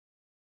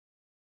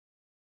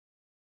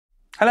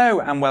Hello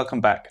and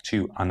welcome back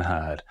to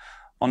UnHerd.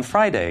 On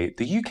Friday,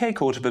 the UK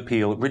Court of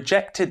Appeal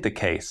rejected the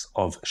case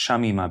of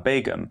Shamima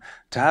Begum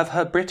to have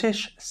her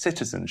British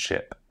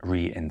citizenship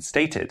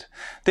reinstated.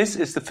 This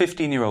is the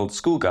 15-year-old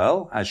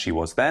schoolgirl, as she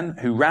was then,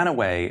 who ran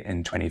away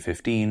in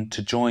 2015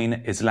 to join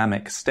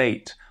Islamic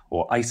State,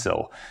 or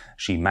ISIL.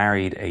 She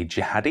married a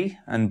jihadi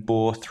and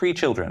bore 3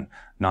 children,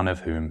 none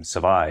of whom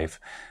survive.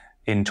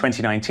 In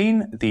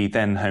 2019, the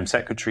then Home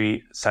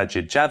Secretary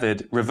Sajid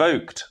Javid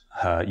revoked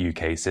her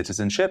UK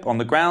citizenship on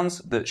the grounds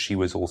that she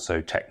was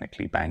also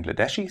technically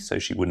Bangladeshi, so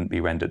she wouldn't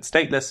be rendered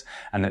stateless,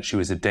 and that she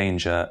was a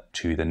danger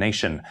to the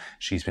nation.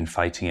 She's been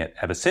fighting it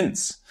ever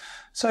since.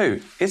 So,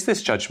 is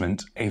this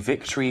judgment a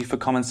victory for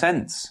common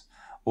sense?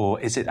 Or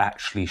is it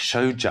actually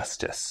show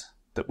justice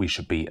that we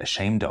should be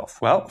ashamed of?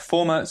 Well,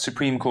 former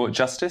Supreme Court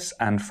Justice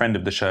and friend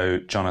of the show,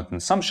 Jonathan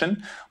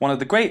Sumption, one of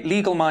the great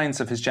legal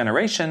minds of his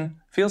generation,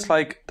 feels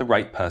like the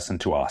right person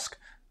to ask.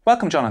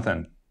 Welcome,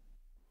 Jonathan.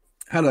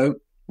 Hello.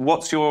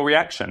 What's your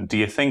reaction? Do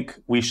you think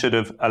we should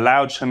have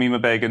allowed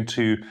Shamima Begum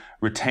to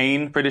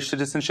retain British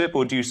citizenship,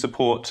 or do you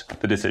support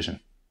the decision?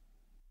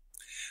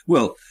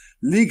 Well,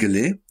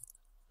 legally,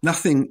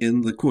 nothing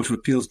in the Court of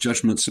Appeal's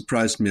judgment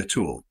surprised me at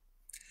all.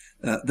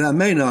 Their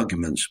main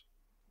argument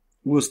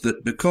was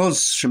that because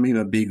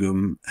Shamima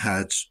Begum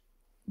had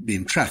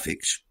been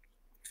trafficked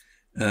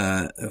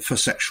for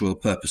sexual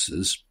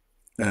purposes,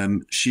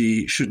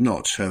 she should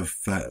not have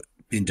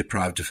been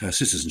deprived of her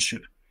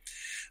citizenship.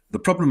 The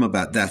problem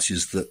about that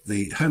is that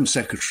the Home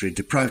Secretary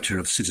deprived her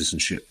of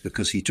citizenship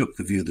because he took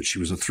the view that she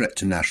was a threat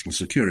to national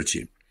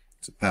security.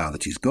 It's a power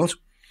that he's got.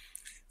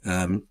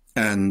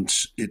 And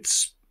it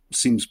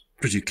seems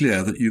pretty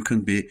clear that you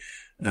can be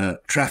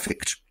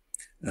trafficked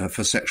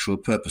for sexual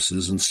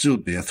purposes and still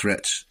be a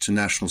threat to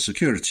national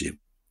security.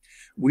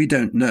 We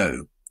don't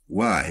know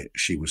why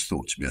she was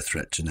thought to be a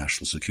threat to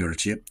national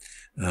security.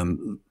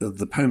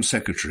 The Home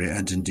Secretary,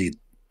 and indeed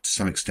to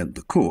some extent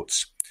the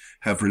courts,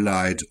 have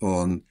relied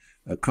on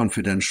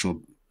confidential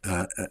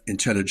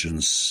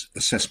intelligence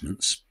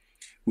assessments,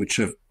 which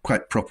have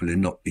quite properly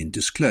not been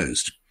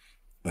disclosed.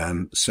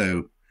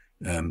 So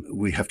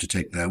we have to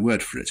take their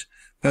word for it.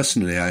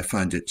 Personally, I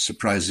find it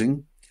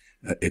surprising.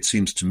 It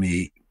seems to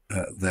me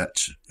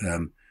that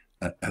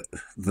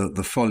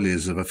the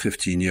follies of a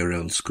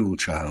 15-year-old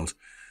schoolchild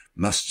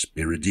must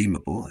be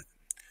redeemable.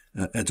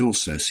 It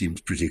also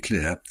seems pretty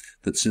clear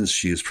that since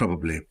she is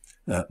probably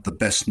the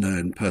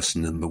best-known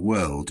person in the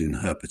world in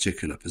her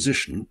particular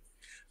position,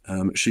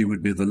 she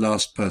would be the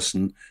last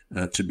person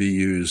to be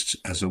used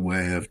as a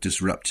way of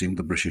disrupting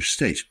the British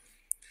state.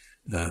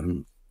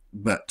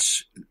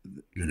 But,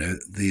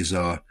 these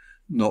are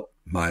not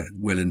my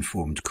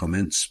well-informed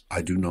comments.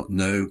 I do not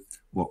know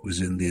what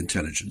was in the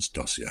intelligence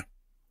dossier.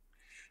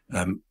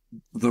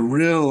 The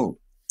real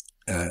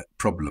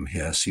problem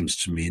here seems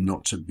to me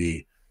not to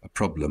be a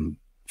problem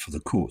for the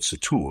courts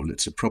at all.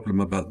 It's a problem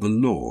about the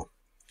law.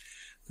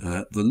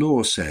 The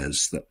law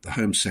says that the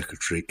Home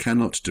Secretary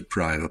cannot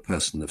deprive a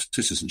person of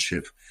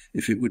citizenship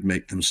if it would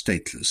make them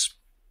stateless.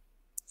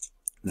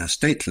 Now,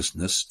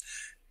 statelessness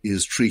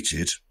is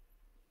treated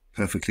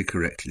perfectly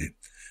correctly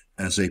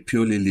as a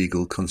purely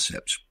legal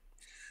concept,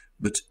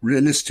 but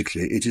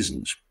realistically it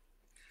isn't.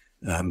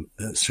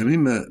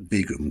 Shamima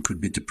Begum could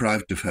be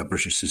deprived of her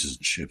British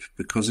citizenship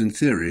because in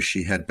theory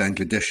she had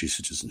Bangladeshi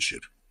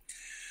citizenship.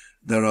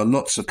 There are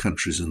lots of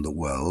countries in the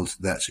world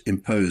that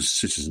impose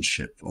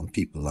citizenship on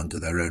people under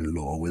their own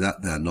law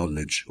without their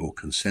knowledge or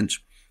consent,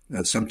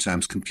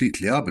 sometimes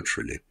completely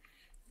arbitrarily.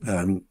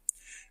 And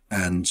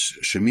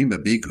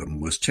Shamima Begum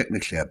was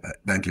technically a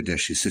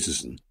Bangladeshi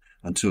citizen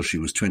until she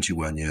was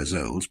 21 years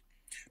old,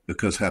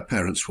 because her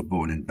parents were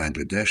born in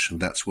Bangladesh,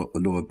 and that's what the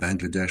law of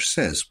Bangladesh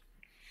says.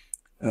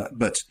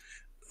 But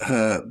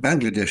her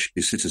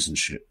Bangladeshi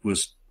citizenship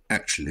was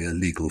actually a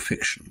legal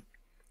fiction.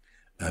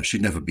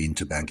 She'd never been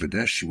to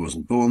Bangladesh. She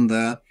wasn't born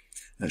there.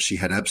 She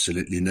had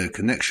absolutely no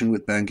connection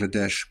with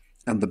Bangladesh,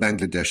 and the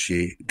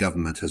Bangladeshi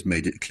government has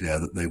made it clear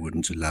that they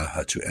wouldn't allow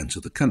her to enter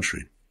the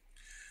country.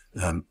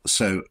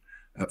 So,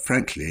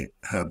 frankly,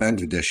 her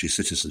Bangladeshi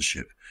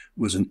citizenship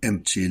was an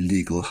empty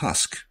legal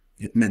husk.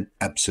 It meant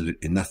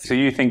absolutely nothing. So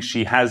you think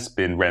she has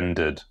been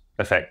rendered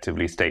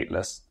effectively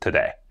stateless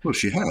today? Well,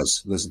 she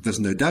has. There's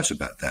no doubt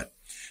about that.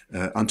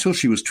 Until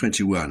she was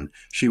 21,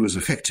 she was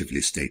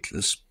effectively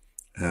stateless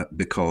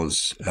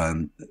because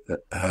her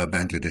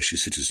Bangladeshi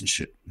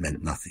citizenship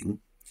meant nothing.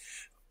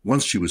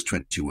 Once she was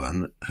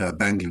 21, her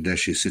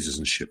Bangladeshi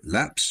citizenship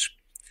lapsed,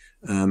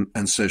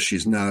 and so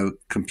she's now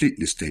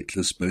completely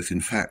stateless, both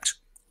in fact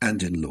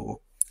and in law.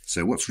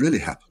 So what's really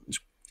happened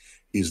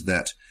is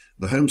that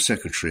the Home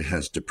Secretary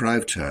has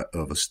deprived her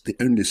of the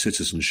only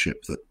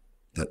citizenship that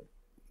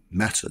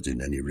mattered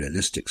in any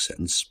realistic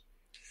sense,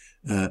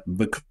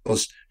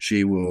 because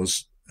she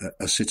was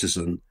a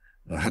citizen,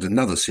 had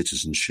another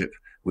citizenship,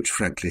 which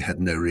frankly had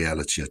no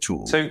reality at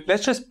all. So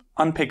let's just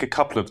unpick a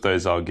couple of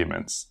those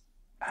arguments.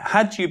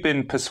 Had you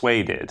been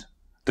persuaded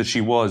that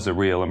she was a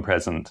real and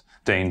present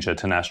danger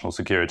to national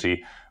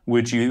security,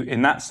 would you,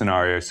 in that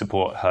scenario,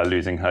 support her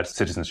losing her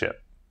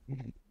citizenship?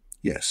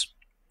 Yes.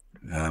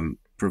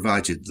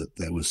 provided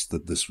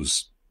that this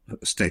was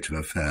a state of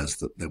affairs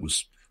that there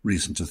was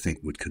reason to think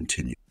would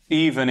continue.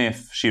 Even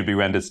if she would be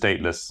rendered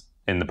stateless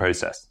in the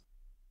process?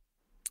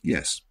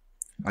 Yes.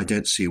 I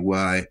don't see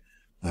why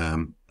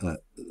the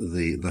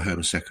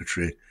Home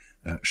Secretary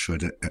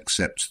should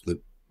accept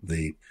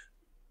the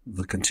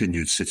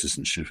continued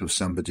citizenship of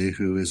somebody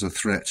who is a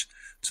threat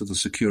to the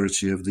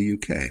security of the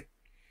UK.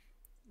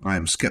 I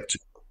am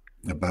sceptical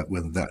about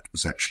whether that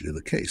was actually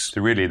the case.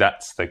 So really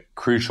that's the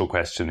crucial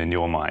question in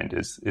your mind,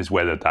 is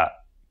whether that,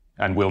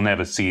 and we'll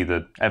never see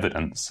the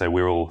evidence, so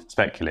we're all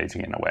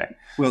speculating in a way.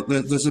 Well,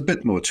 there's a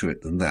bit more to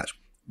it than that,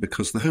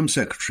 because the Home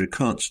Secretary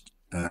can't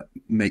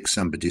make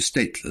somebody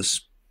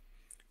stateless,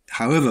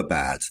 however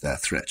bad their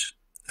threat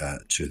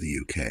to the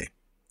UK.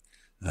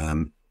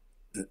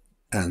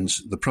 And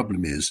the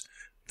problem is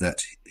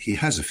that he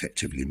has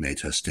effectively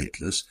made her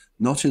stateless,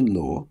 not in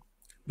law,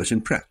 but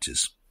in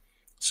practice,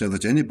 so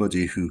that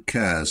anybody who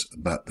cares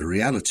about the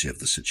reality of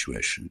the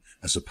situation,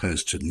 as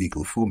opposed to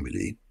legal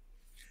formulae,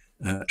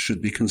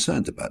 should be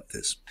concerned about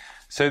this.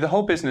 So the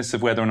whole business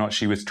of whether or not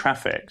she was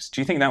trafficked,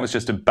 do you think that was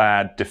just a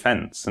bad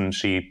defence and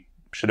she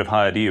should have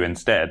hired you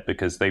instead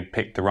because they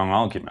picked the wrong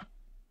argument?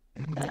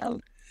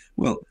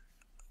 Well,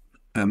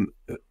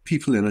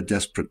 people in a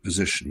desperate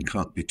position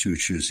can't be too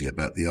choosy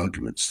about the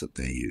arguments that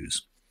they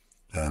use.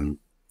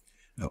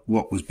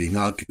 What was being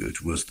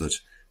argued was that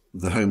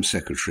the Home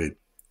Secretary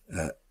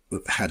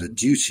had a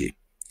duty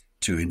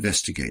to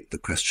investigate the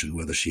question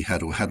whether she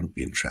had or hadn't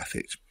been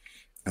trafficked.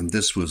 And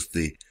this was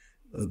the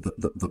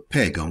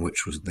peg on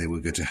which they were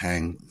going to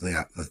hang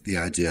the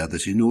idea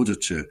that in order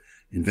to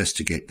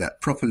investigate that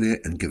properly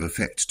and give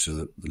effect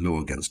to the law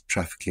against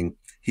trafficking,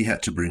 he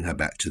had to bring her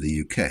back to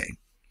the UK.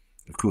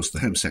 Of course, the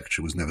Home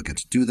Secretary was never going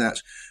to do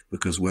that,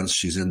 because once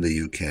she's in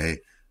the UK,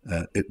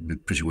 it would be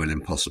pretty well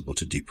impossible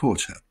to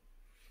deport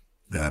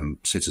her,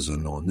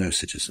 citizen or no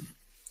citizen.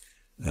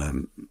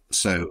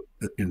 So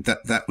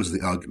that was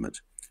the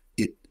argument.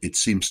 It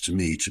seems to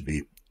me to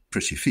be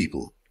pretty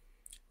feeble,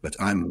 but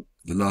I'm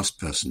the last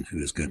person who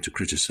is going to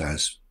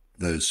criticize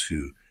those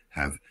who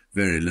have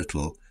very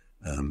little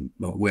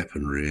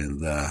weaponry in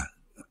their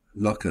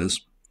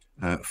lockers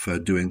for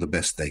doing the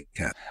best they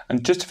can.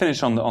 And just to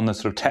finish on the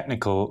sort of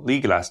technical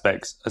legal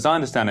aspects, as I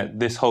understand it,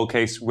 this whole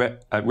case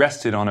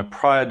rested on a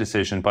prior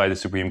decision by the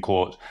Supreme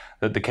Court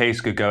that the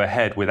case could go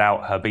ahead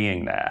without her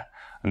being there.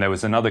 And there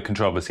was another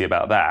controversy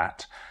about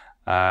that.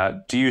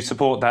 Do you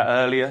support that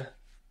earlier?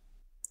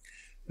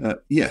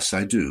 Yes,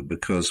 I do,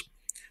 because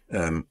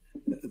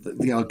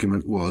the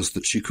argument was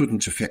that she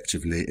couldn't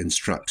effectively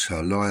instruct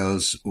her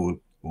lawyers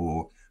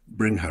or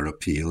bring her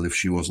appeal if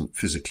she wasn't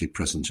physically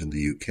present in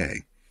the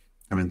UK.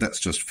 I mean, that's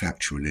just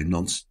factually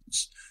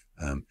nonsense.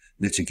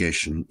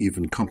 Litigation,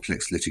 even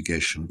complex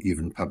litigation,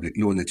 even public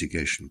law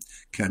litigation,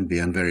 can be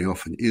and very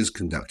often is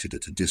conducted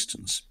at a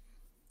distance.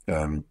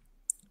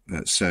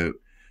 So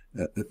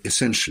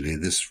essentially,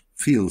 this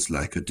feels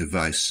like a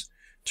device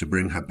to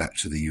bring her back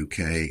to the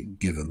UK,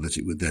 given that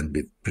it would then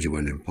be pretty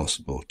well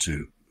impossible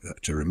to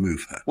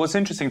remove her. What's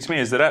interesting to me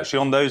is that actually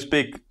on those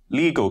big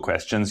legal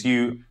questions,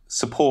 you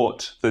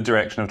support the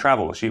direction of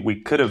travel. We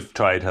could have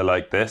tried her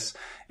like this.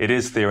 It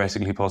is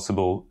theoretically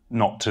possible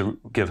not to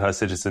give her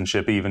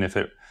citizenship, even if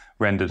it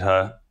rendered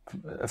her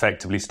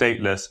effectively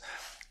stateless.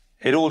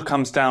 It all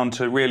comes down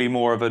to really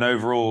more of an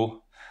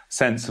overall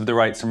sense of the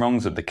rights and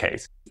wrongs of the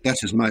case. That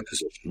is my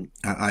position.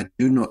 I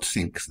do not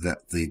think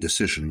that the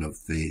decision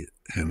of the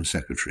Home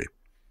Secretary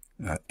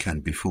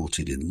can be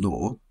faulted in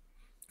law,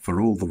 for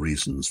all the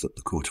reasons that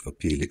the Court of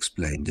Appeal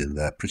explained in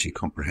their pretty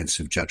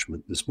comprehensive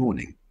judgment this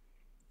morning.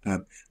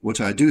 What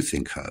I do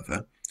think,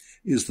 however,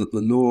 is that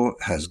the law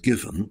has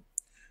given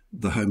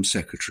the Home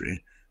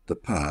Secretary the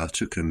power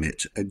to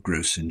commit a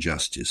gross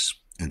injustice,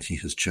 and he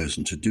has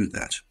chosen to do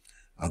that.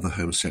 Other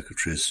Home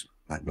Secretaries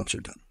might not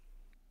have done.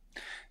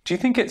 Do you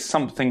think it's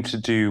something to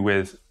do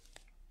with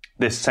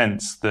this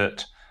sense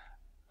that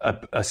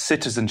a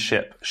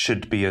citizenship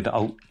should be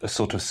a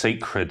sort of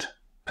sacred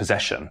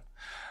possession?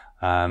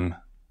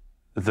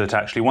 That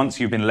actually once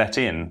you've been let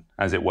in,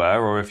 as it were,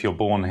 or if you're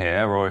born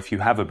here, or if you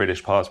have a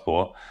British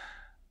passport,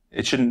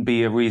 it shouldn't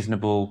be a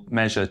reasonable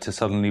measure to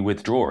suddenly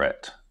withdraw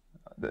it.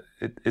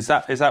 Is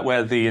that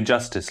where the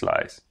injustice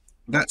lies?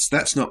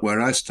 That's not where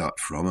I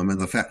start from. I mean,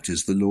 the fact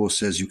is the law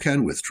says you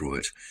can withdraw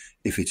it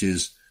if it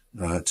is,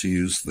 to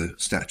use the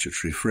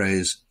statutory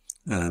phrase,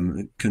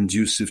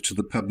 conducive to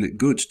the public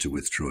good to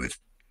withdraw it.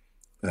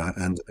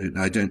 And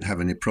I don't have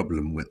any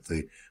problem with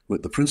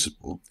the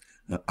principle.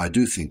 I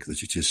do think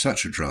that it is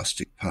such a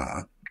drastic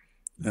power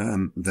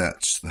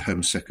that the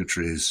Home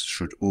Secretaries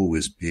should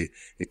always be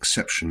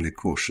exceptionally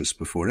cautious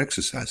before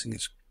exercising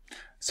it.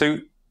 So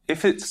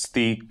if it's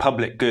the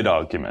public good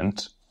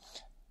argument,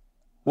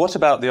 what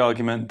about the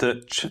argument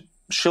that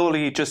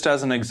surely just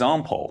as an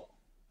example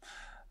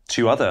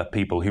to other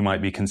people who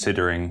might be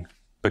considering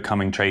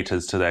becoming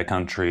traitors to their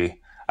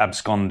country,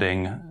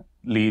 absconding,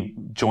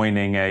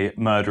 joining a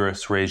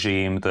murderous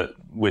regime that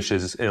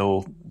wishes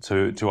ill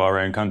to our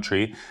own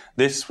country.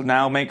 This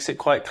now makes it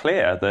quite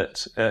clear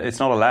that it's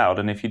not allowed,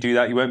 and if you do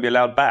that, you won't be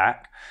allowed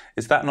back.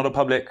 Is that not a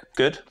public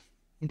good?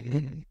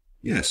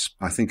 Yes,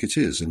 I think it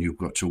is, and you've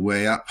got to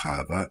weigh up,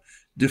 however,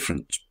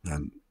 different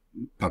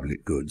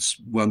public goods.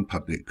 One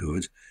public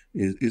good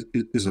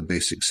is a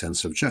basic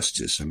sense of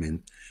justice. I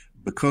mean,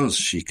 because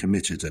she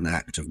committed an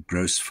act of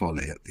gross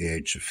folly at the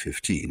age of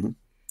 15,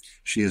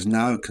 she is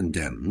now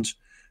condemned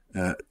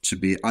to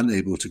be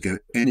unable to go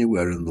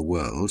anywhere in the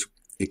world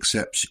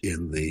except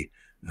in the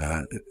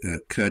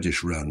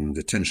Kurdish-run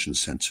detention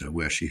center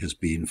where she has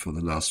been for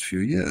the last few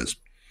years.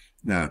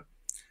 Now,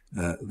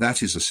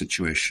 that is a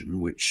situation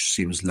which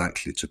seems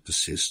likely to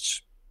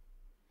persist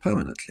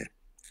permanently.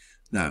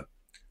 Now,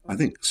 I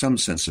think some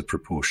sense of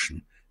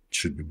proportion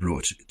should be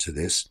brought to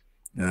this,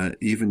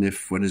 even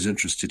if one is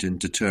interested in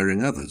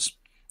deterring others.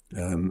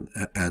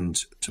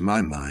 And to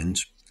my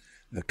mind,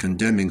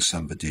 condemning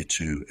somebody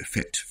to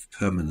effective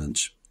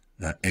permanent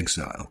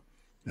exile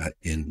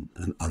in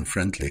an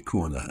unfriendly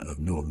corner of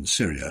northern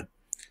Syria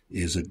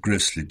is a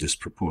grossly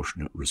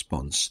disproportionate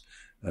response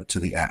to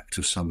the act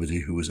of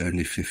somebody who was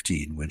only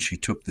 15 when she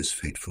took this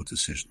fateful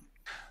decision.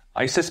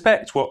 I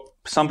suspect what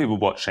some people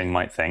watching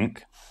might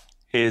think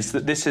is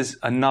that this is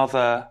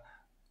another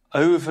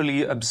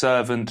overly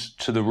observant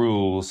to the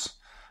rules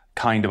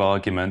kind of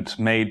argument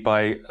made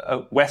by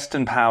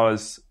Western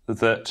powers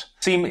that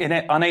seem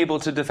unable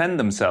to defend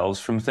themselves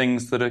from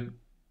things that are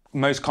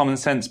most common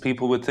sense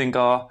people would think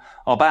are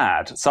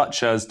bad,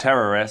 such as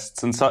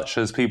terrorists and such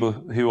as people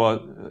who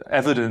are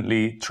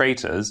evidently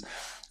traitors.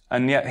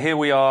 And yet here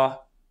we are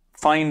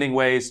finding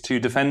ways to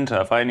defend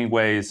her, finding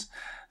ways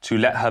to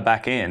let her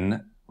back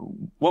in.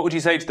 What would you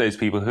say to those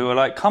people who are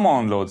like, come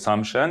on, Lord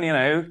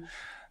Sumption,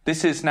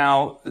 this is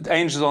now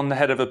angels on the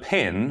head of a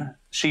pin.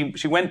 She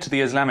went to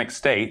the Islamic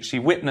State. She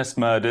witnessed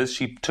murders.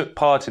 She took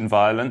part in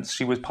violence.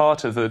 She was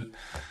part of an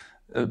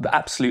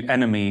absolute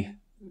enemy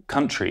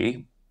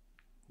country.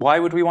 Why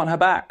would we want her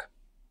back?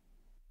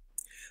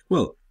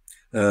 Well,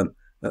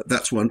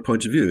 that's one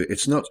point of view.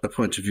 It's not a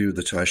point of view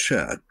that I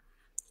share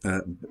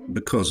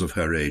because of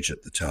her age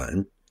at the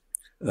time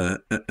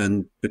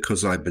and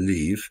because I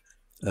believe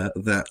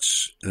that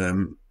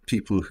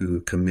people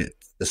who commit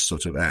this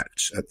sort of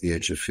act at the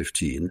age of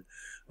 15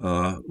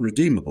 are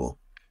redeemable.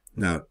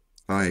 Now,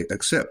 I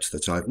accept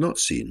that I've not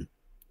seen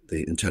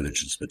the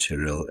intelligence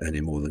material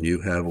any more than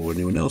you have or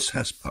anyone else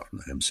has, apart from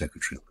the Home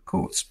Secretary of the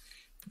courts.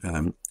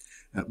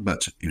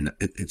 But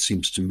it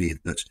seems to me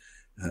that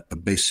a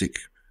basic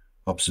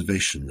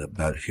observation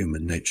about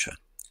human nature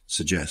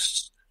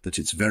suggests that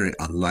it's very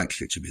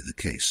unlikely to be the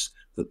case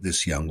that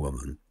this young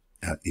woman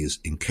is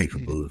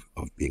incapable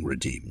of being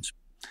redeemed.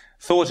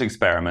 Thought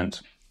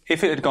experiment.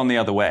 If it had gone the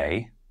other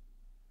way,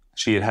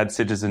 she had had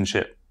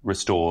citizenship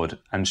restored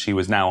and she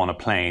was now on a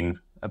plane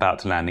about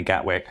to land in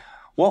Gatwick,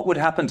 what would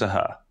happen to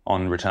her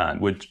on return?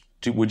 Would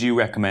you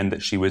recommend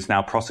that she was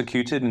now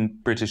prosecuted in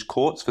British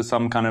courts for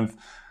some kind of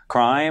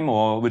crime,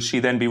 or would she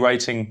then be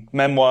writing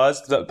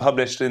memoirs that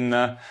published in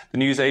the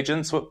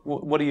newsagents?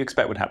 What do you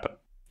expect would happen?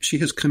 She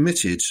has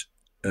committed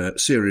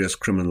serious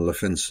criminal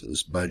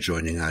offences by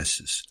joining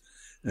ISIS,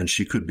 and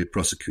she could be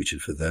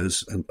prosecuted for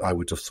those, and I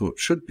would have thought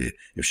should be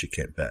if she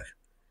came back.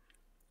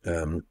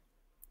 I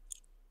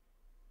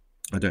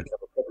don't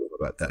have a problem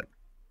about that.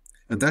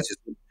 And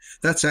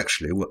that's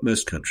actually what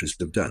most countries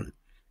have done.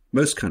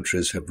 Most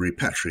countries have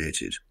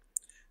repatriated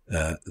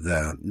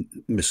their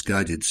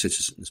misguided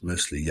citizens,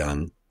 mostly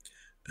young,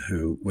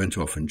 who went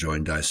off and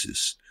joined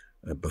ISIS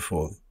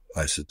before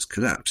ISIS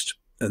collapsed.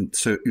 And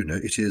so,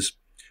 it is,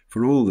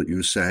 for all that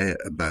you say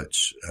about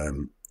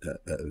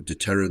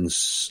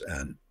deterrence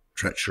and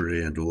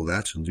treachery and all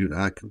that, and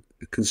I can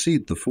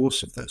concede the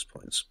force of those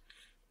points.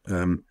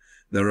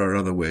 There are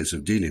other ways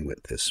of dealing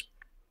with this.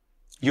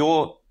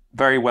 You're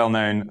very well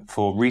known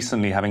for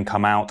recently having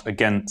come out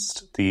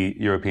against the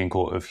European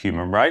Court of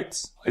Human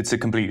Rights. It's a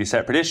completely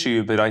separate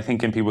issue, but I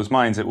think in people's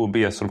minds it will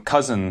be a sort of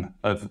cousin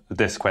of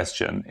this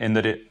question, in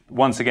that it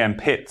once again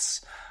pits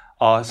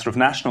our sort of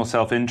national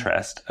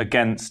self-interest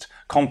against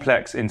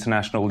complex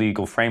international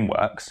legal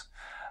frameworks,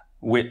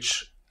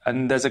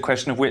 and there's a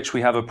question of which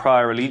we have a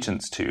prior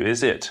allegiance to.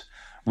 Is it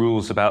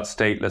rules about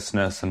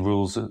statelessness and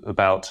rules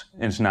about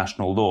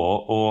international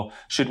law, or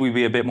should we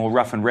be a bit more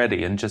rough and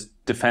ready and just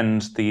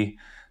defend the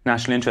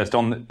national interest?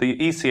 On the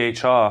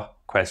ECHR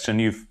question,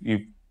 you've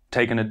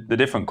taken the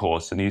different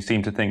course, and you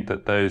seem to think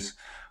that those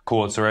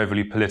courts are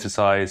overly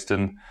politicised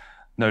and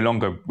no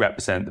longer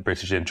represent the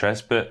British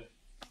interest, but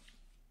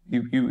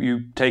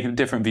you take a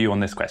different view on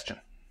this question.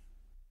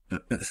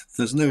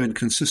 There's no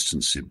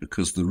inconsistency,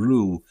 because the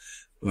rule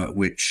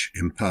which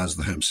empowers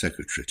the Home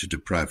Secretary to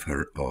deprive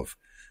her of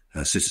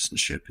her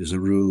citizenship is a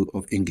rule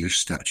of English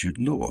statute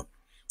law,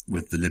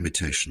 with the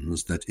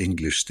limitations that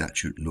English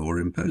statute law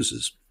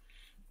imposes.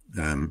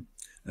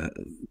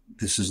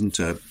 This isn't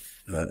a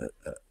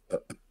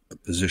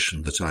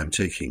position that I'm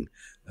taking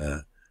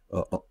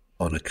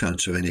on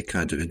account of any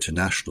kind of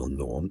international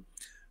norm.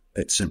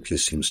 It simply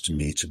seems to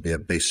me to be a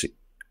basic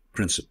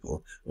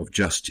principle of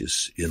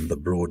justice in the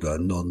broader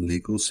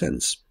non-legal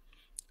sense.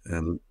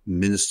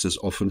 Ministers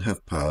often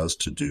have powers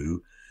to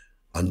do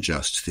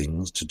unjust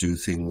things, to do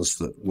things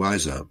that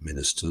wiser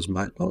ministers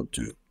might not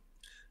do.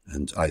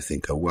 And I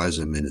think a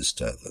wiser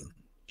minister than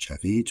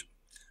Javid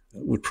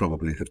would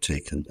probably have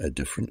taken a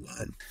different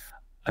line.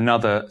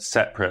 Another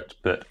separate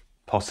but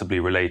possibly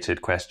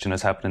related question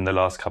has happened in the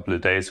last couple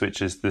of days,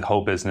 which is the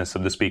whole business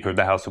of the Speaker of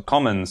the House of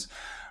Commons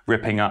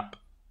ripping up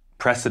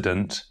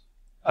precedent,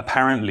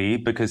 apparently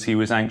because he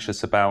was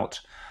anxious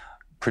about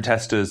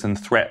protesters and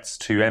threats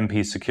to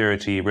MP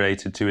security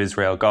related to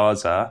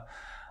Israel-Gaza.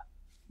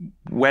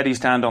 Where do you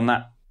stand on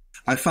that?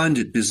 I find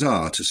it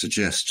bizarre to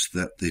suggest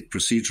that the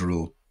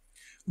procedural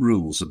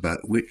rules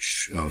about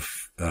which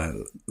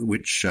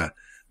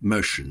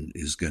motion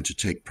is going to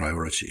take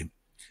priority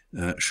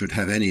should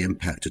have any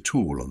impact at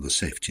all on the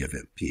safety of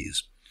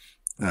MPs.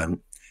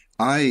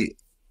 I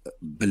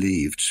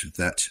believed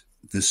that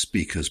this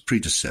Speaker's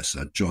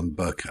predecessor, John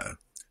Bercow,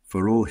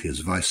 for all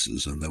his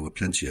vices, and there were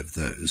plenty of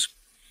those,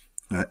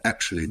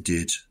 actually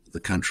did the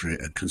country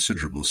a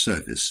considerable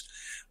service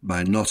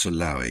by not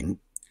allowing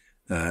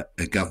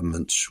a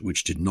government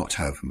which did not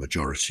have a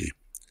majority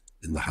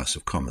in the House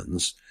of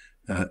Commons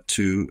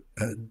to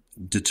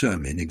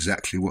determine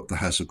exactly what the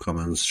House of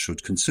Commons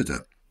should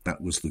consider.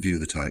 That was the view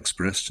that I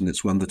expressed, and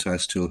it's one that I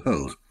still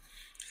hold.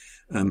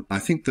 I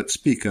think that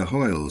Speaker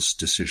Hoyle's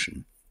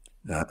decision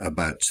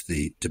about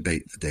the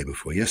debate the day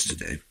before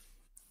yesterday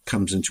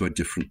comes into a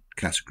different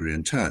category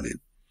entirely.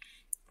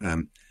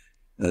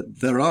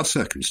 There are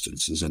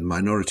circumstances, and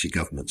minority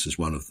governments is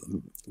one of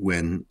them,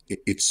 when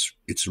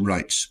it's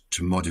right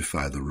to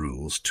modify the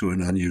rules to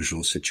an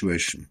unusual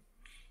situation.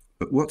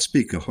 But what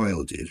Speaker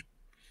Hoyle did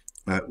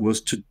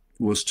was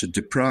to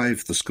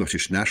deprive the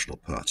Scottish National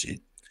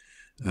Party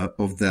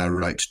of their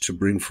right to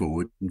bring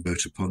forward and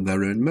vote upon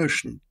their own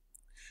motion.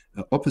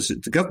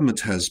 The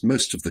government has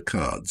most of the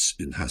cards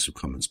in House of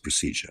Commons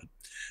procedure.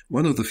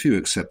 One of the few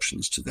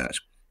exceptions to that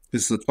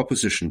is that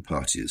opposition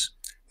parties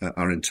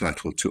are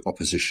entitled to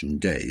opposition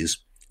days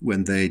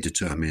when they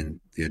determine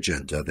the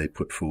agenda, they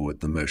put forward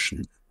the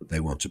motion that they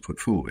want to put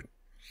forward.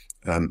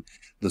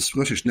 The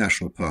Scottish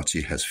National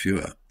Party has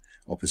fewer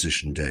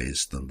opposition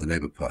days than the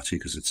Labour Party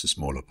because it's a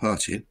smaller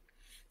party,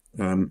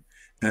 and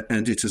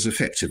it has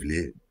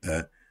effectively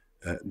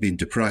been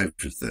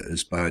deprived of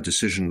those by a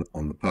decision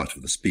on the part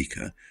of the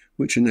Speaker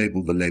which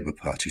enabled the Labour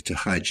Party to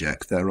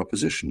hijack their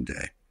opposition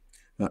day.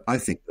 I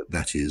think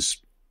that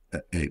is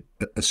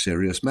a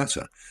serious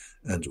matter.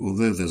 And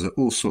although there's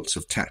all sorts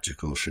of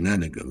tactical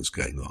shenanigans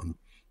going on,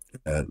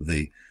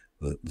 the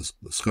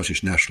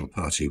Scottish National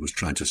Party was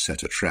trying to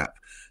set a trap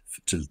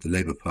to the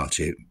Labour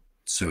Party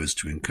so as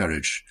to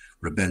encourage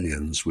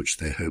rebellions which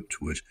they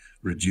hoped would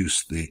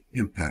reduce the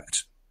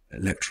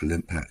electoral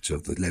impact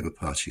of the Labour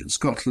Party in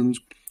Scotland.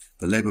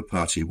 The Labour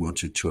Party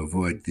wanted to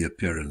avoid the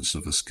appearance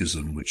of a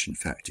schism which in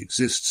fact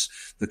exists.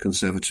 The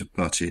Conservative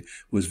Party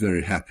was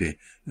very happy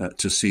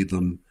to see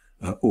them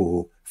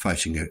all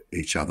fighting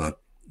each other,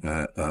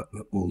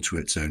 all to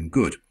its own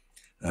good.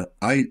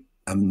 I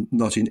am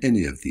not in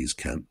any of these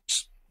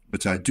camps,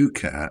 but I do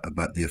care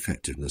about the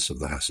effectiveness of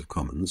the House of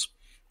Commons,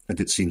 and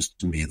it seems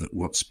to me that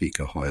what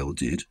Speaker Hoyle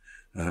did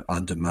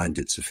undermined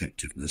its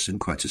effectiveness in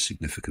quite a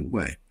significant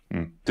way.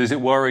 Does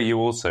it worry you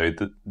also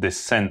that this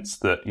sense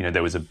that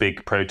there was a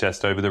big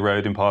protest over the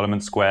road in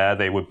Parliament Square,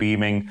 they were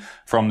beaming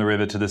from the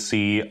river to the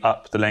sea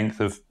up the length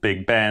of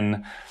Big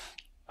Ben?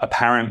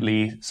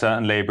 Apparently,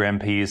 certain Labour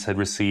MPs had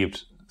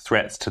received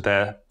threats to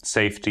their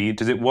safety.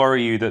 Does it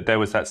worry you that there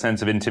was that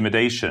sense of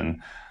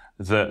intimidation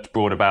that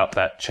brought about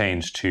that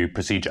change to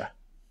procedure?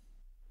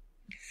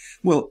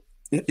 Well,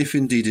 if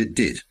indeed it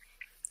did,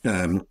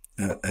 I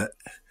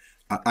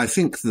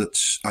think that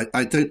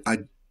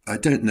I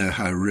don't know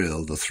how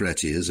real the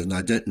threat is, and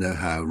I don't know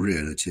how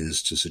real it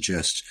is to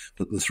suggest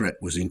that the threat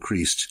was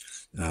increased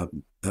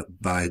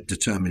by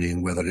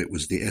determining whether it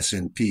was the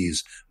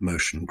SNP's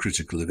motion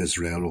critical of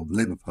Israel or the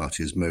Labour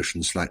Party's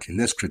motion slightly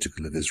less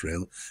critical of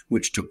Israel,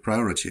 which took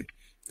priority.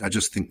 I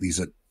just think these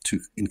are two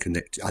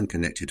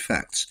unconnected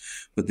facts.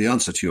 But the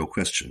answer to your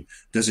question,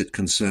 does it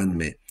concern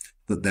me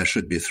that there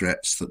should be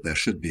threats, that there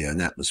should be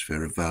an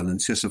atmosphere of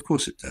violence? Yes, of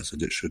course it does,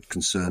 and it should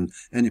concern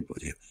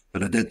anybody.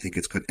 But I don't think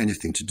it's got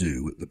anything to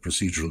do with the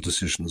procedural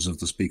decisions of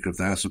the Speaker of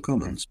the House of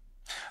Commons.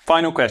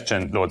 Final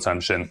question, Lord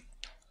Sumption.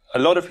 A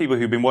lot of people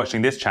who've been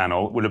watching this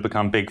channel will have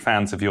become big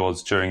fans of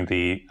yours during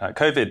the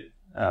COVID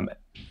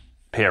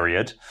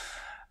period.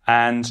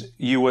 And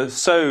you were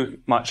so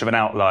much of an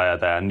outlier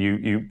there, and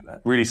you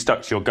really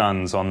stuck to your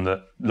guns on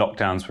the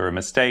lockdowns were a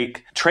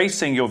mistake.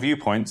 Tracing your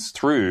viewpoints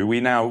through,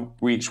 we now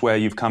reach where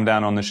you've come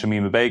down on the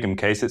Shamima Begum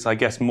case. It's, I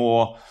guess,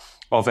 more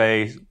of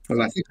a...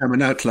 Well, I think I'm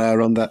an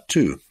outlier on that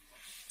too.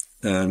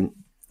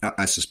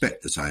 I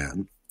suspect that I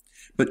am.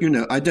 But,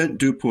 I don't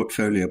do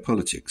portfolio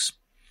politics.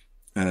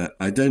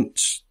 I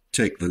don't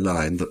take the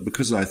line that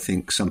because I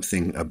think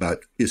something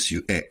about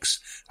issue X,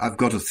 I've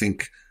got to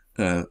think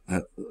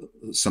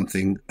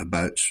something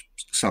about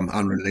some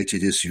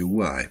unrelated issue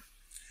Y.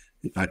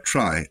 I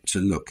try to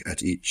look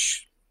at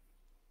each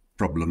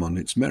problem on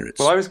its merits.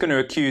 Well, I was going to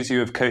accuse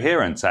you of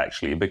coherence,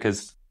 actually,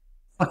 because...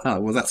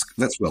 Well,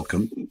 that's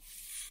welcome.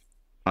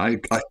 I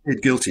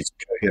plead guilty to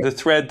coherence.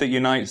 The thread that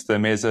unites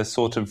them is a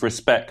sort of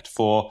respect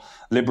for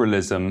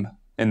liberalism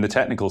in the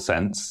technical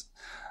sense,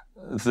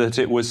 that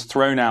it was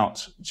thrown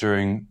out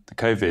during the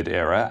COVID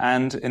era.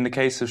 And in the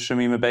case of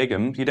Shamima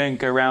Begum, you don't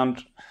go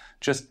around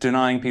just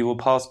denying people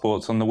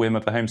passports on the whim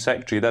of the Home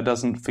Secretary. That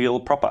doesn't feel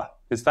proper.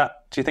 Do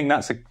you think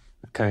that's a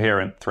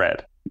coherent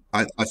thread?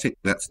 I think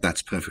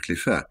that's perfectly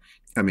fair.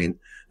 I mean,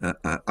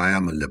 I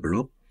am a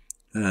liberal,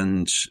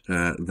 and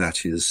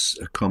that is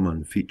a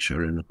common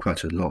feature in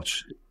quite a lot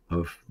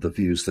of the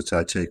views that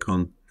I take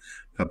on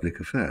public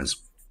affairs.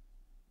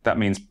 That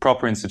means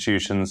proper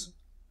institutions,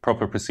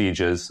 proper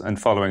procedures,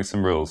 and following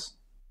some rules.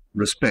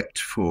 Respect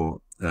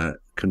for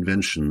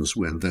conventions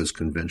when those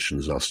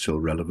conventions are still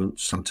relevant.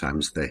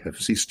 Sometimes they have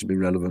ceased to be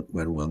relevant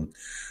when one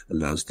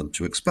allows them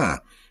to expire.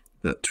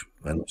 But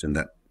we're not in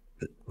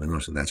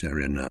that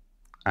area now.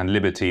 And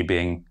liberty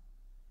being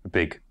a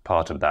big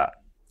part of that.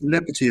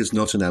 Liberty is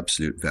not an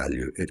absolute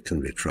value. It can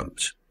be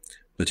trumped,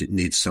 but it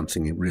needs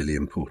something really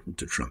important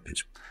to trump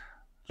it.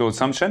 Lord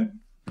Sumption,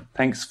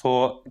 thanks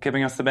for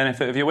giving us the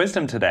benefit of your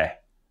wisdom today.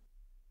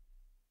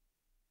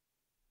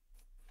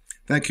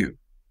 Thank you.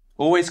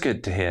 Always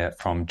good to hear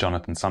from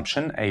Jonathan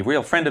Sumption, a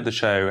real friend of the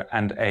show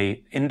and an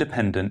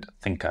independent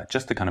thinker,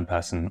 just the kind of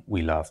person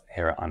we love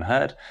here at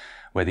UnHerd.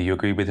 Whether you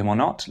agree with him or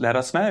not, let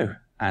us know.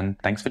 And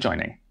thanks for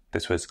joining.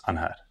 This was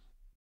UnHerd.